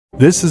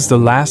This is the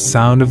last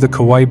sound of the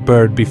Kauai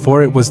bird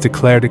before it was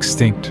declared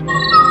extinct.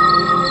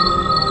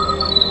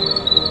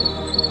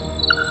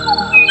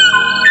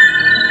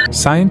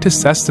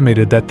 Scientists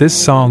estimated that this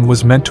song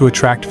was meant to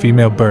attract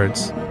female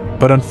birds,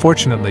 but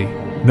unfortunately,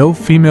 no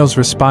females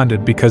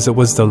responded because it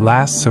was the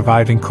last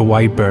surviving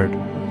Kauai bird.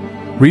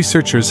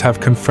 Researchers have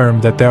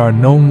confirmed that there are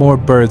no more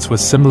birds with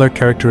similar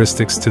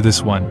characteristics to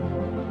this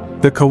one.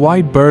 The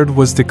Kauai bird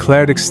was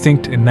declared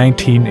extinct in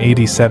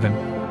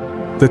 1987.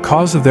 The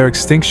cause of their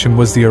extinction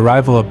was the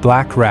arrival of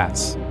black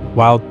rats,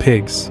 wild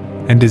pigs,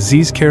 and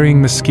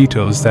disease-carrying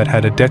mosquitoes that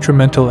had a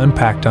detrimental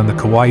impact on the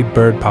Kauai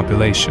bird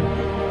population.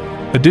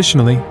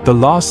 Additionally, the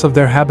loss of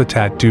their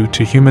habitat due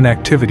to human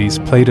activities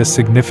played a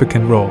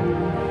significant role.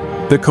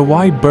 The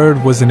Kauai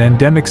bird was an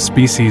endemic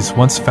species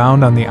once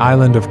found on the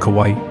island of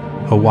Kauai,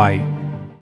 Hawaii.